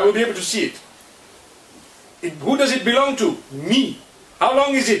 I will be able to see it. Who does it belong to? Me. How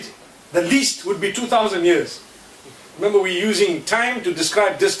long is it? The least would be 2,000 years. Remember, we're using time to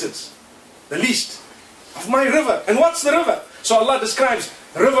describe distance. The least of my river. And what's the river? So Allah describes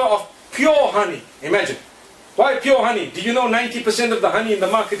river of pure honey. Imagine. Why pure honey? Do you know 90% of the honey in the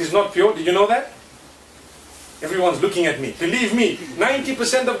market is not pure? Did you know that? Everyone's looking at me. Believe me,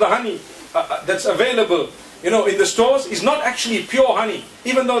 90% of the honey that's available, you know, in the stores is not actually pure honey.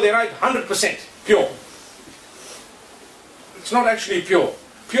 Even though they write 100% pure. It's not actually pure.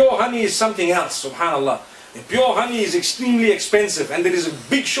 Pure honey is something else, subhanallah. And pure honey is extremely expensive and there is a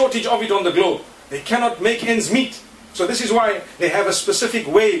big shortage of it on the globe. They cannot make ends meet. So this is why they have a specific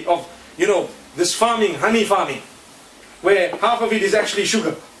way of, you know, this farming, honey farming, where half of it is actually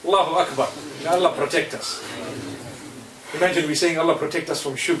sugar. Allahu Akbar. May Allah protect us. Imagine we saying Allah protect us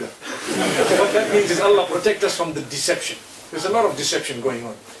from sugar. What that means is Allah protect us from the deception. There's a lot of deception going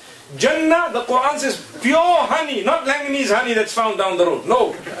on. Jannah, the Quran says pure honey, not Langanese honey that's found down the road.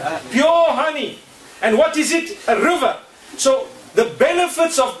 No, pure honey. And what is it? A river. So the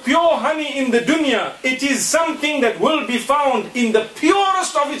benefits of pure honey in the dunya, it is something that will be found in the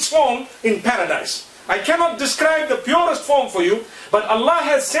purest of its form in paradise. I cannot describe the purest form for you, but Allah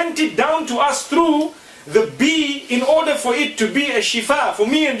has sent it down to us through the bee in order for it to be a shifa for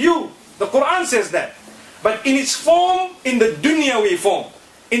me and you. The Quran says that. But in its form, in the dunyawi form,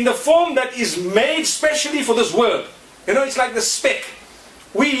 in the form that is made specially for this world. You know, it's like the speck.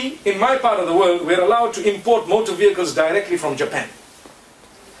 We, in my part of the world, we're allowed to import motor vehicles directly from Japan.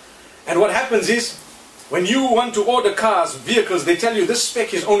 And what happens is, when you want to order cars, vehicles, they tell you this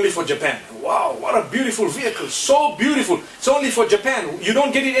spec is only for Japan. Wow, what a beautiful vehicle, so beautiful. It's only for Japan. You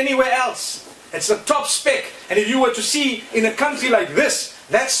don't get it anywhere else. It's the top spec. And if you were to see in a country like this,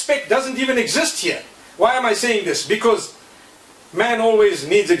 that spec doesn't even exist here. Why am I saying this? Because man always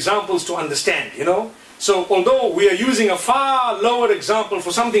needs examples to understand, you know. So although we are using a far lower example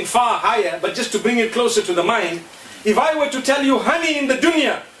for something far higher, but just to bring it closer to the mind, if I were to tell you honey in the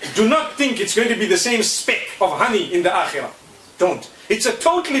dunya, do not think it's going to be the same speck of honey in the akhirah. Don't. It's a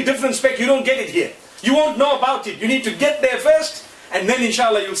totally different speck. You don't get it here. You won't know about it. You need to get there first, and then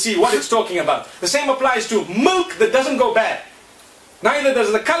inshallah you'll see what it's talking about. The same applies to milk that doesn't go bad. Neither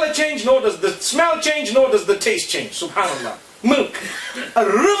does the color change, nor does the smell change, nor does the taste change. Subhanallah. Milk. A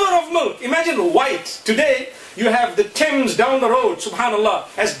river of milk. Imagine white. Today, you have the Thames down the road, subhanallah.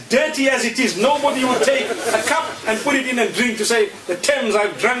 As dirty as it is, nobody would take a cup and put it in and drink to say, the Thames,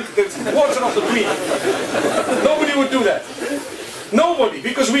 I've drank the water of the Queen. Nobody would do that. Nobody.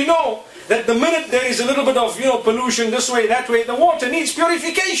 Because we know that the minute there is a little bit of, you know, pollution this way, that way, the water needs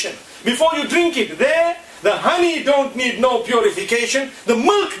purification. Before you drink it, the honey don't need no purification. The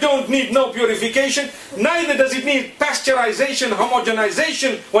milk don't need no purification. Neither does it need pasteurization,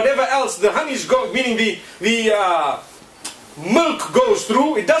 homogenization, whatever else the honeys go, meaning the milk goes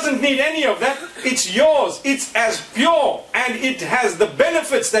through. It doesn't need any of that. It's yours. It's as pure, and it has the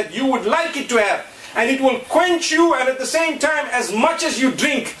benefits that you would like it to have. And it will quench you, and at the same time, as much as you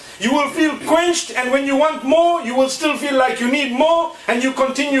drink, you will feel quenched, and when you want more, you will still feel like you need more, and you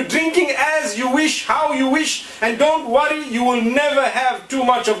continue drinking as you wish, how you wish, and don't worry, you will never have too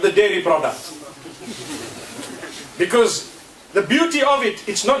much of the dairy product. Because the beauty of it,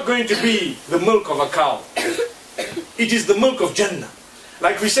 it's not going to be the milk of a cow. It is the milk of Jannah.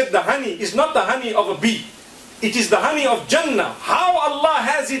 Like we said, the honey is not the honey of a bee. It is the honey of Jannah. How Allah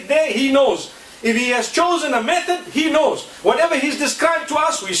has it there, He knows. If He has chosen a method, He knows. Whatever He's described to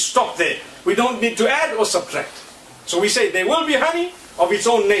us, we stop there. We don't need to add or subtract. So we say there will be honey of its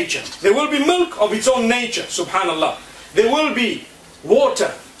own nature. There will be milk of its own nature, subhanallah. There will be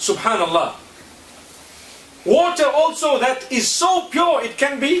water, subhanallah. Water also that is so pure it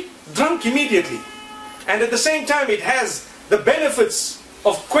can be drunk immediately. And at the same time it has the benefits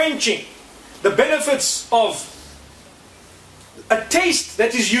of quenching, the benefits of a taste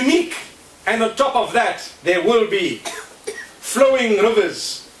that is unique, and on top of that there will be flowing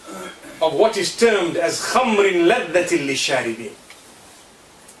rivers of what is termed as khamrin ladhatin lisharibin.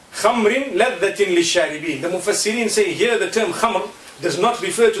 Khamrin ladhatin lisharibin. The Mufassirin say here the term khamr does not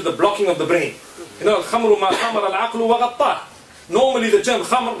refer to the blocking of the brain. You know, al-khamru ma khamar al-aqlu wa ghattah. Normally the term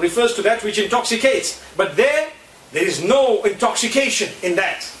khamr refers to that which intoxicates, but there is no intoxication in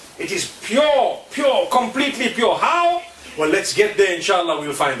that. It is pure, completely pure. How? Well, let's get there, inshallah,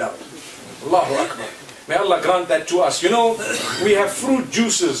 we'll find out. Allahu Akbar. May Allah grant that to us. You know, we have fruit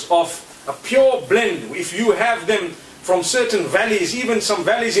juices of a pure blend. If you have them from certain valleys, even some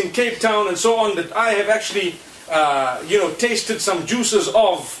valleys in Cape Town and so on, that I have actually, tasted some juices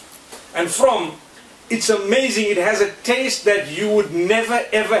of and from, it's amazing. It has a taste that you would never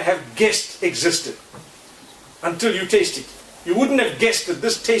ever have guessed existed until you taste it. You wouldn't have guessed that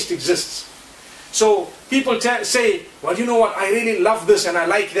this taste exists. So people say, well, you know what, I really love this and I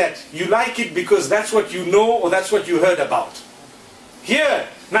like that. You like it because that's what you know or that's what you heard about. Here,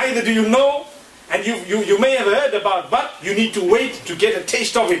 neither do you know and you may have heard about, but you need to wait to get a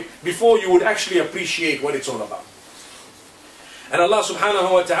taste of it before you would actually appreciate what it's all about. And Allah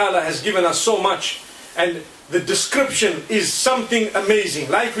subhanahu wa ta'ala has given us so much, and the description is something amazing.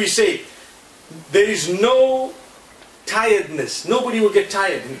 Like we say, there is no tiredness. Nobody will get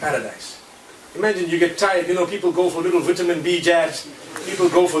tired in paradise. Imagine you get tired, you know, people go for little vitamin B jabs, people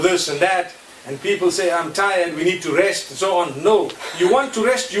go for this and that, and people say, I'm tired, we need to rest, and so on. No, you want to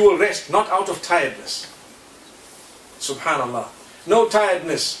rest, you will rest, not out of tiredness. Subhanallah. No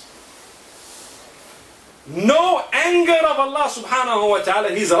tiredness. No anger of Allah subhanahu wa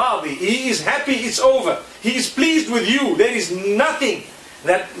ta'ala. He's radi. He is happy, it's over. He is pleased with you. There is nothing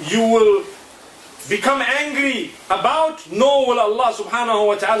that you will become angry about, nor will Allah subhanahu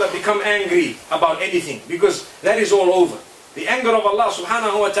wa ta'ala become angry about anything, because that is all over. The anger of Allah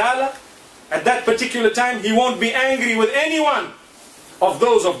subhanahu wa ta'ala, at that particular time, He won't be angry with anyone of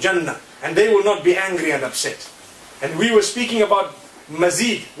those of Jannah, and they will not be angry and upset. And we were speaking about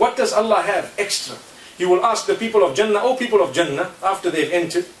mazid. What does Allah have extra? He will ask the people of Jannah, oh people of Jannah, after they've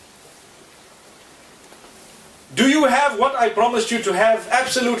entered, do you have what I promised you to have?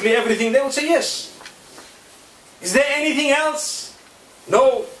 Absolutely everything. They will say yes. Is there anything else?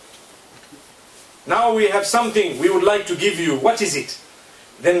 No. Now we have something we would like to give you. What is it?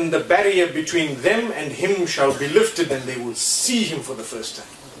 Then the barrier between them and Him shall be lifted, and they will see Him for the first time.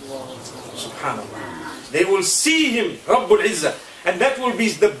 Subhanallah. They will see Him, Rabbul Izzah. And that will be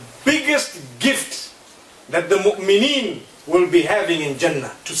the biggest gift that the mu'mineen will be having in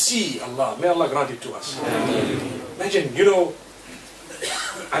Jannah, to see Allah. May Allah grant it to us. Imagine, you know,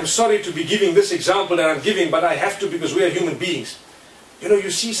 I'm sorry to be giving this example that I'm giving, but I have to, because we are human beings. You know, you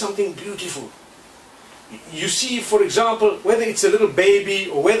see something beautiful. You see, for example, whether it's a little baby,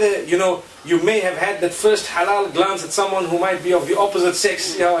 or whether, you know, you may have had that first halal glance at someone who might be of the opposite sex.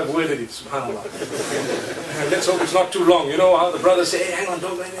 See how I've worded it, subhanAllah. Let's hope it's not too long. You know how the brothers say, hey, hang on,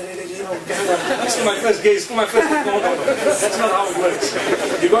 don't, you know, hang on. This is my first gaze, this is my first gaze. No. That's not how it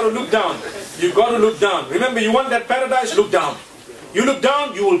works. You got to look down. You got to look down. Remember, you want that paradise? Look down. You look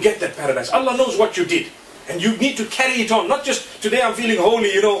down, you will get that paradise. Allah knows what you did. And you need to carry it on. Not just, today I'm feeling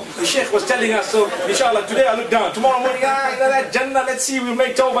holy, you know. The Sheikh was telling us, so inshallah, today I look down. Tomorrow morning, that Jannah, let's see, we'll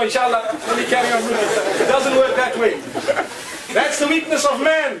make tawbah, inshallah. Let me carry on. It doesn't work that way. That's the weakness of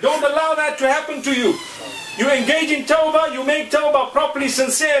man. Don't allow that to happen to you. You engage in tawbah, you make tawbah properly,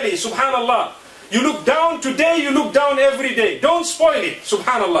 sincerely, subhanallah. You look down today, you look down every day. Don't spoil it,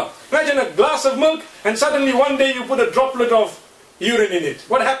 subhanallah. Imagine a glass of milk, and suddenly one day you put a droplet of urine in it.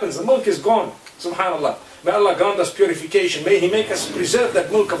 What happens? The milk is gone, subhanallah. May Allah grant us purification. May He make us preserve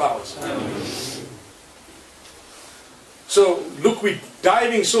that milk of ours. So, look, we're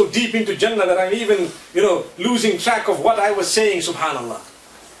diving so deep into Jannah that I'm even, you know, losing track of what I was saying, subhanallah.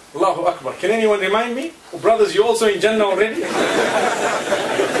 Allahu Akbar. Can anyone remind me? Oh, brothers, you're also in Jannah already?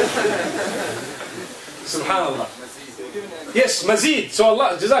 Subhanallah. Yes, mazid. So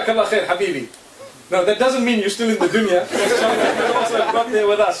Allah, Jazakallah khair, Habibi. Now, that doesn't mean you're still in the dunya. You also got there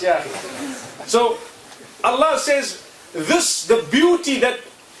with us, yeah. So, Allah says, this, the beauty that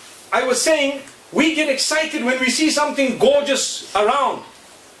I was saying, we get excited when we see something gorgeous around.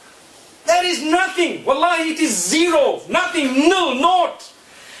 That is nothing. Wallahi, it is zero. Nothing, nil, naught.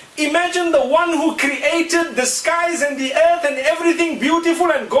 Imagine the one who created the skies and the earth and everything beautiful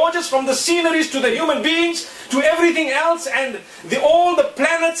and gorgeous, from the sceneries to the human beings to everything else, and all the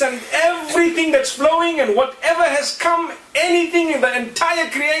planets and everything that's flowing and whatever has come, anything in the entire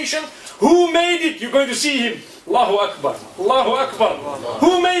creation. Who made it? You're going to see Him. Allahu Akbar. Allahu Akbar.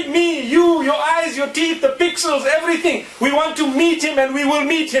 Who made me, you, your eyes, your teeth, the pixels, everything? We want to meet Him and we will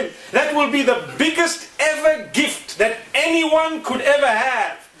meet Him. That will be the biggest ever gift that anyone could ever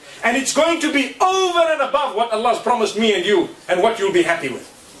have. And it's going to be over and above what Allah has promised me and you and what you'll be happy with.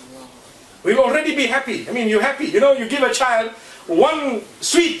 We'll already be happy. I mean, you're happy. You know, you give a child one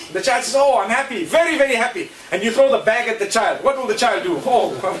sweet. The child says, oh, I'm happy. Very, very happy. And you throw the bag at the child. What will the child do?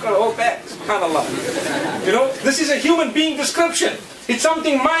 Oh, I've got a whole bag. SubhanAllah. You know, this is a human being description. It's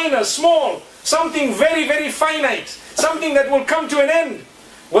something minor, small. Something very, very finite. Something that will come to an end.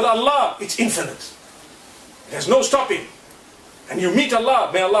 With Allah, it's infinite. There's no stopping. And you meet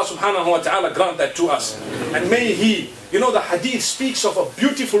Allah. May Allah subhanahu wa ta'ala grant that to us. And may He, you know, the hadith speaks of a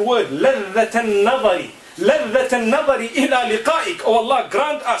beautiful word. لَذَّةَ النَّظَرِ لَذَّةَ النَّظَرِ إِلَى لِقَائِكَ. Oh Allah,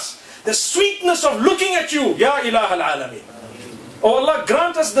 grant us the sweetness of looking at you. Ya ilaha al-alamin. Oh Allah,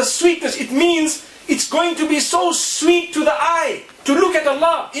 grant us the sweetness. It means it's going to be so sweet to the eye to look at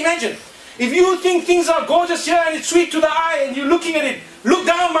Allah. Imagine. If you think things are gorgeous here and it's sweet to the eye and you're looking at it, look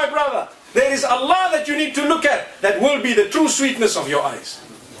down, my brother. There is Allah that you need to look at. That will be the true sweetness of your eyes.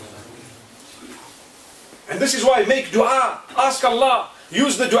 And this is why make dua. Ask Allah.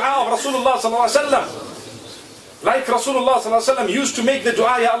 Use the dua of Rasulullah sallallahu alaihi wasallam. Like Rasulullah sallallahu alaihi wasallam used to make the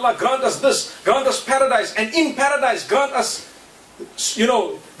dua, Ya Allah, grant us this, grant us paradise, and in paradise grant us, you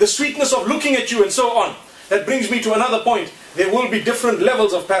know, the sweetness of looking at you and so on. That brings me to another point. There will be different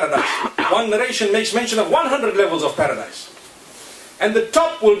levels of paradise. One narration makes mention of 100 levels of paradise. And the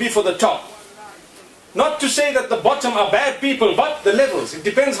top will be for the top. Not to say that the bottom are bad people, but the levels. It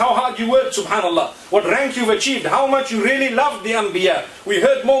depends how hard you work, subhanallah. What rank you've achieved, how much you really loved the Anbiya. We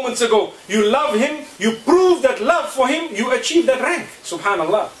heard moments ago, you love him, you prove that love for him, you achieve that rank,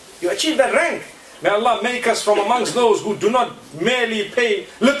 subhanallah. You achieve that rank. May Allah make us from amongst those who do not merely pay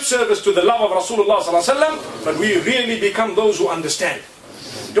lip service to the love of Rasulullah sallallahu alaihi wasallam, but we really become those who understand.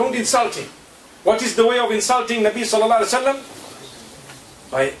 Don't insult him. What is the way of insulting Nabi sallallahu alaihi wasallam?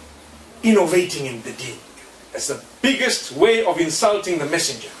 By innovating in the deen. That's the biggest way of insulting the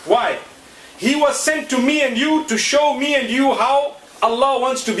messenger. Why? He was sent to me and you to show me and you how Allah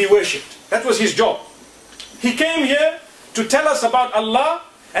wants to be worshipped. That was his job. He came here to tell us about Allah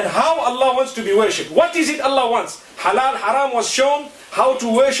and how Allah wants to be worshipped. What is it Allah wants? Halal, haram was shown, how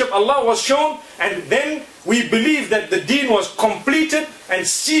to worship Allah was shown, and then we believe that the deen was completed and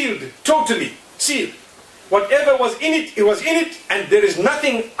sealed, totally sealed. Whatever was in it, it was in it, and there is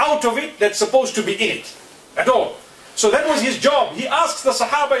nothing out of it that's supposed to be in it at all. So that was his job. He asks the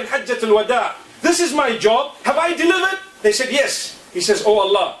Sahaba in Hajjat al-Wada, this is my job, have I delivered? They said yes. He says, oh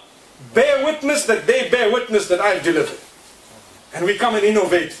Allah, bear witness that they bear witness that I've delivered. And we come and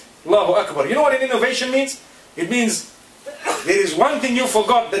innovate. Allahu Akbar. You know what an innovation means? It means there is one thing you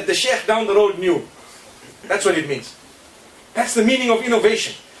forgot that the sheikh down the road knew. That's what it means. That's the meaning of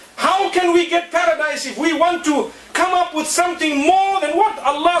innovation. How can we get paradise if we want to come up with something more than what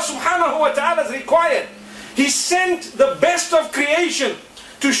Allah subhanahu wa ta'ala has required? He sent the best of creation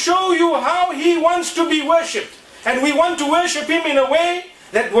to show you how He wants to be worshipped. And we want to worship Him in a way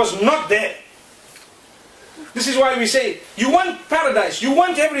that was not there. This is why we say, you want paradise, you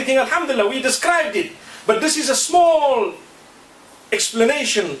want everything, alhamdulillah, we described it. But this is a small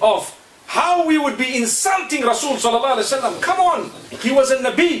explanation of how we would be insulting Rasul sallallahu alaihi wasallam. Come on, he was a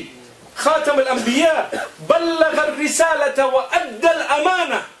Nabi, Khatam al-Anbiya, Ballagha al-Risalata wa Adda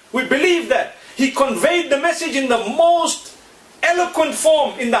al-Amana. We believe that. He conveyed the message in the most eloquent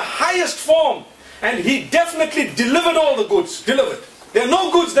form, in the highest form. And he definitely delivered all the goods, delivered. There are no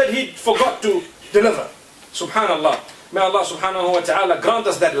goods that he forgot to deliver. Subhanallah. May Allah subhanahu wa ta'ala grant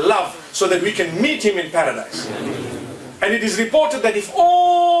us that love so that we can meet Him in paradise. And it is reported that if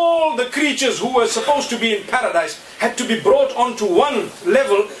all the creatures who were supposed to be in paradise had to be brought onto one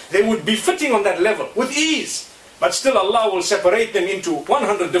level, they would be fitting on that level with ease. But still Allah will separate them into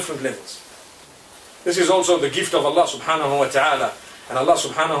 100 different levels. This is also the gift of Allah subhanahu wa ta'ala. And Allah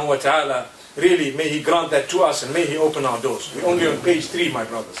subhanahu wa ta'ala, really, may He grant that to us and may He open our doors. We're only on page 3, my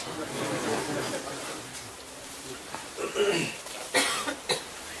brothers.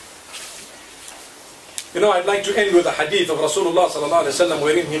 You know, I'd like to end with a hadith of Rasulullah sallallahu alaihi wasallam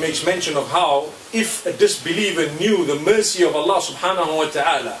wherein he makes mention of how if a disbeliever knew the mercy of Allah subhanahu wa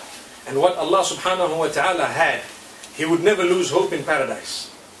ta'ala and what Allah subhanahu wa ta'ala had, he would never lose hope in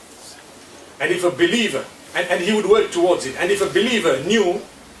paradise. And if a believer, and he would work towards it, and if a believer knew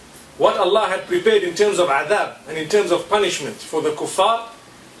what Allah had prepared in terms of adab and in terms of punishment for the kuffar,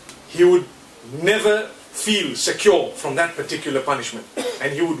 he would never feel secure from that particular punishment,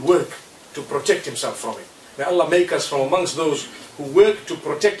 and he would work to protect himself from it. May Allah make us from amongst those who work to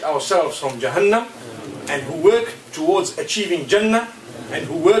protect ourselves from Jahannam and who work towards achieving Jannah and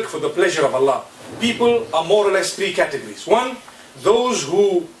who work for the pleasure of Allah. People are more or less three categories. One, those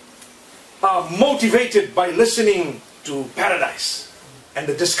who are motivated by listening to paradise and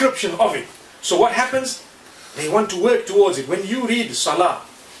the description of it. So what happens? They want to work towards it. When you read Salah,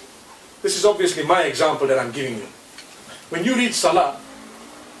 this is obviously my example that I'm giving you. When you read Salah,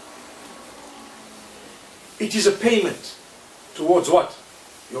 it is a payment towards what?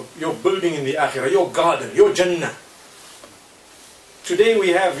 Your building in the Akhirah, your garden, your Jannah. Today we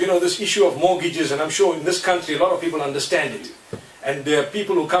have, this issue of mortgages, and I'm sure in this country a lot of people understand it. And there are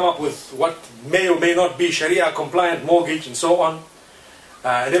people who come up with what may or may not be Sharia compliant mortgage and so on.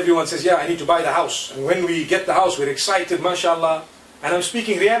 And everyone says, yeah, I need to buy the house. And when we get the house, we're excited, mashallah. And I'm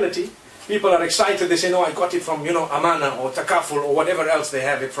speaking reality. People are excited. They say, no, I got it from, Amana or Takaful or whatever else they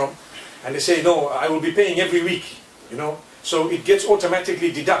have it from. And they say, no, I will be paying every week, So it gets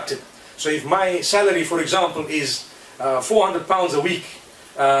automatically deducted. So if my salary, for example, is £400 a week,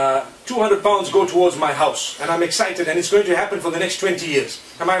 £200 go towards my house. And I'm excited, and it's going to happen for the next 20 years.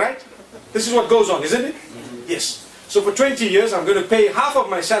 Am I right? This is what goes on, isn't it? Yes. So for 20 years, I'm going to pay half of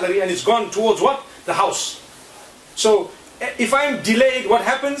my salary, and it's gone towards what? The house. So if I'm delayed, what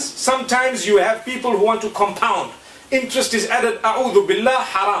happens? Sometimes you have people who want to compound. Interest is added, a'udhu billah,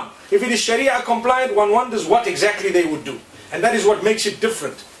 haram. If it is Sharia compliant, one wonders what exactly they would do. And that is what makes it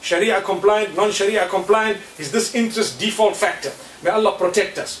different. Sharia compliant, non-Sharia compliant is this interest default factor. May Allah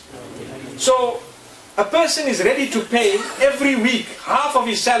protect us. So a person is ready to pay every week half of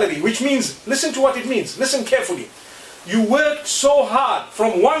his salary, which means, listen to what it means, listen carefully. You worked so hard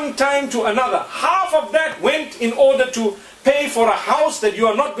from one time to another. Half of that went in order to pay for a house that you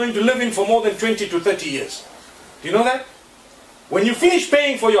are not going to live in for more than 20 to 30 years. Do you know that? When you finish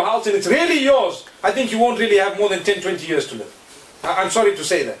paying for your house and it's really yours, I think you won't really have more than 10, 20 years to live. I'm sorry to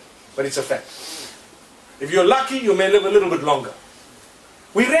say that, but it's a fact. If you're lucky, you may live a little bit longer.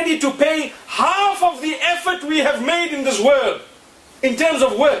 We're ready to pay half of the effort we have made in this world, in terms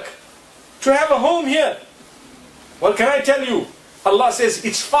of work, to have a home here. Well, can I tell you, Allah says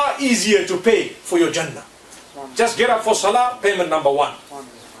it's far easier to pay for your Jannah. Just get up for Salah, payment number 1.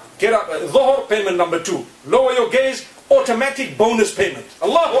 Get up, Dhuhr, payment number 2. Lower your gaze, automatic bonus payment.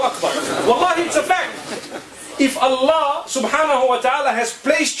 Allahu Akbar. Wallahi, it's a fact. If Allah subhanahu wa ta'ala has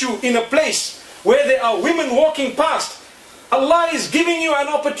placed you in a place where there are women walking past, Allah is giving you an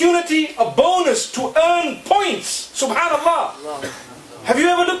opportunity, a bonus to earn points. Subhanallah. Have you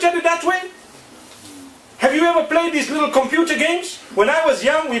ever looked at it that way? Have you ever played these little computer games? When I was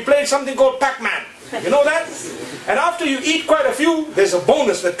young, we played something called Pac-Man. You know that? And after you eat quite a few, there's a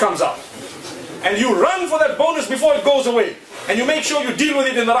bonus that comes out. And you run for that bonus before it goes away. And you make sure you deal with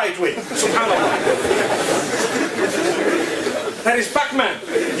it in the right way. Subhanallah. That is Pac-Man.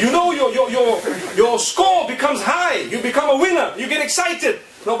 You know your score becomes high. You become a winner. You get excited.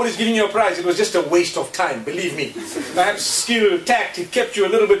 Nobody's giving you a prize. It was just a waste of time, believe me. Perhaps skill, tact, it kept you a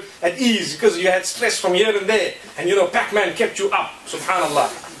little bit at ease because you had stress from here and there. And Pac-Man kept you up.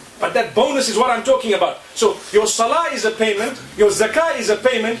 Subhanallah. But that bonus is what I'm talking about. So your salah is a payment, your zakah is a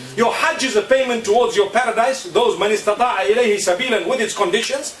payment, your hajj is a payment towards your paradise, those man istata'a ilayhi sabilan with its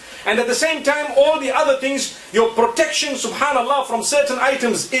conditions. And at the same time, all the other things, your protection, subhanallah, from certain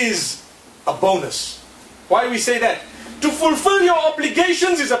items is a bonus. Why we say that? To fulfill your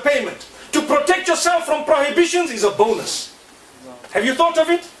obligations is a payment. To protect yourself from prohibitions is a bonus. Have you thought of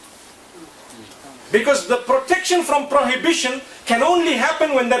it? Because the protection from prohibition can only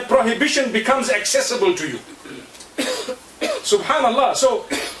happen when that prohibition becomes accessible to you. Subhanallah. So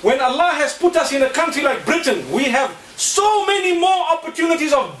when Allah has put us in a country like Britain, we have so many more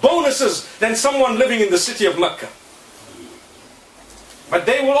opportunities of bonuses than someone living in the city of Mecca. But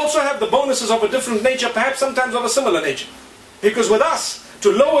they will also have the bonuses of a different nature, perhaps sometimes of a similar nature. Because with us,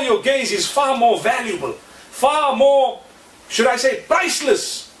 to lower your gaze is far more valuable, far more, should I say,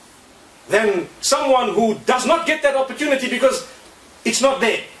 priceless than someone who does not get that opportunity because it's not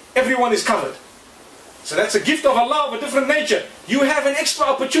there. Everyone is covered. So that's a gift of Allah of a different nature. You have an extra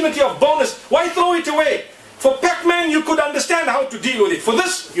opportunity of bonus. Why throw it away? For Pac-Man, you could understand how to deal with it. For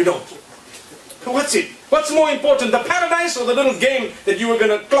this, you don't. What's it? What's more important, the paradise or the little game that you were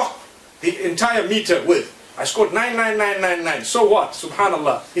going to clock the entire meter with? I scored 99999. So what?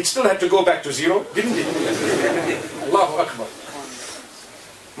 Subhanallah. It still had to go back to 0, didn't it? Allahu Akbar.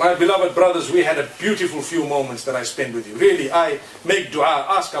 My beloved brothers, we had a beautiful few moments that I spent with you. Really, I make dua,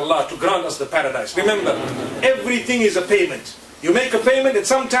 ask Allah to grant us the paradise. Remember, everything is a payment. You make a payment and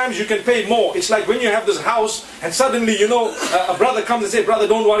sometimes you can pay more. It's like when you have this house and suddenly, you know, a brother comes and says, brother,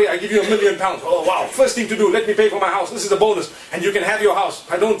 don't worry, I give you £1 million. Oh, wow, first thing to do, let me pay for my house. This is a bonus. And you can have your house.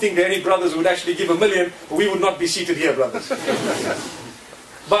 I don't think there are any brothers who would actually give $1 million. We would not be seated here, brothers.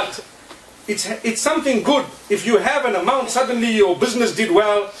 But it's something good. If you have an amount, suddenly your business did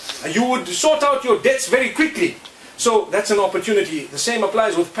well, you would sort out your debts very quickly. So that's an opportunity. The same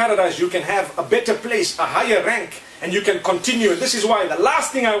applies with paradise. You can have a better place, a higher rank, and you can continue. This is why the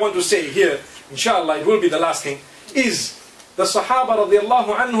last thing I want to say here, inshallah, it will be the last thing, is the Sahaba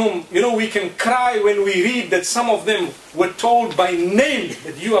radiallahu anhum. You know, we can cry when we read that some of them were told by name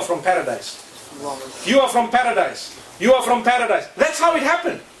that you are from paradise. You are from paradise. You are from paradise. That's how it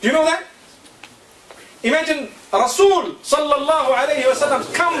happened. Do you know that? Imagine Rasul sallallahu alayhi wa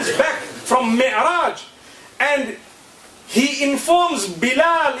sallam comes back from Mi'raj and he informs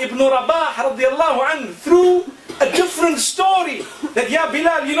Bilal ibn Rabah radiallahu anhu through a different story. That, yeah,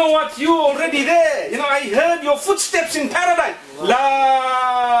 Bilal, you know what, you're already there. You know, I heard your footsteps in paradise.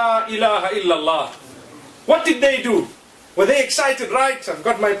 La ilaha illallah. What did they do? Were they excited? Right, I've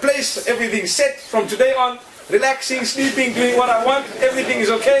got my place, everything's set from today on. Relaxing, sleeping, doing what I want, everything is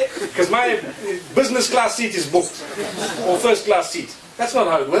okay. Because my business class seat is booked. Or first class seat. That's not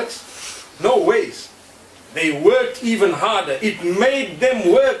how it works. No ways. They worked even harder. It made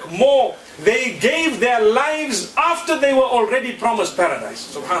them work more. They gave their lives after they were already promised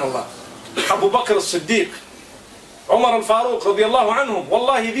paradise. Subhanallah. Abu Bakr as-Siddiq, Umar al-Faruq radiallahu anhum.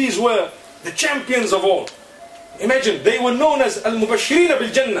 Wallahi, these were the champions of all. Imagine, they were known as al-Mubashirina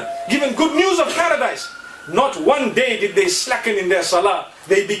bil-Jannah, given good news of paradise. Not one day did they slacken in their salah.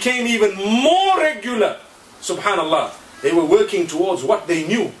 They became even more regular. Subhanallah. They were working towards what they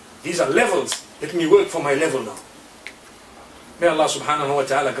knew. These are levels. Let me work for my level now. May Allah subhanahu wa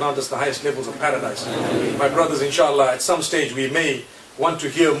ta'ala grant us the highest levels of paradise. My brothers, inshallah, at some stage we may want to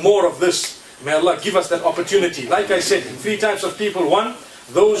hear more of this. May Allah give us that opportunity. Like I said, 3 types of people. 1,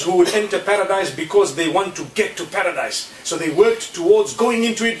 those who would enter paradise because they want to get to paradise. So they worked towards going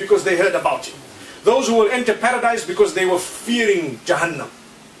into it because they heard about it. Those who will enter paradise because they were fearing Jahannam.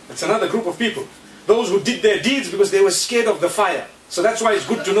 That's another group of people. Those who did their deeds because they were scared of the fire. So that's why it's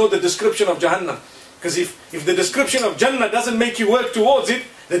good to know the description of Jahannam. Because if the description of Jannah doesn't make you work towards it,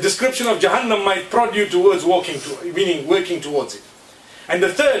 the description of Jahannam might prod you towards meaning working towards it. And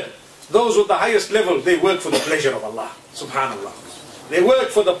the third, those with the highest level, they work for the pleasure of Allah. Subhanallah. They work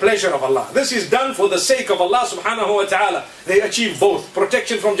for the pleasure of Allah. This is done for the sake of Allah subhanahu wa ta'ala. They achieve both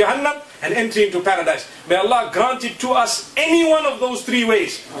protection from Jahannam and entry into paradise. May Allah grant it to us any one of those 3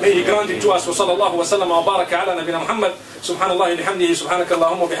 ways. May He grant it to us. Wa sallallahu wa sallam wa baraka ala nabina Muhammad. Subhanallah bihamdihi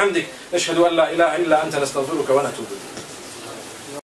subhanakallahumma bihamdik. Nashhadu an la ilaha illa anta nastaghfiruka wa natubu ilayk.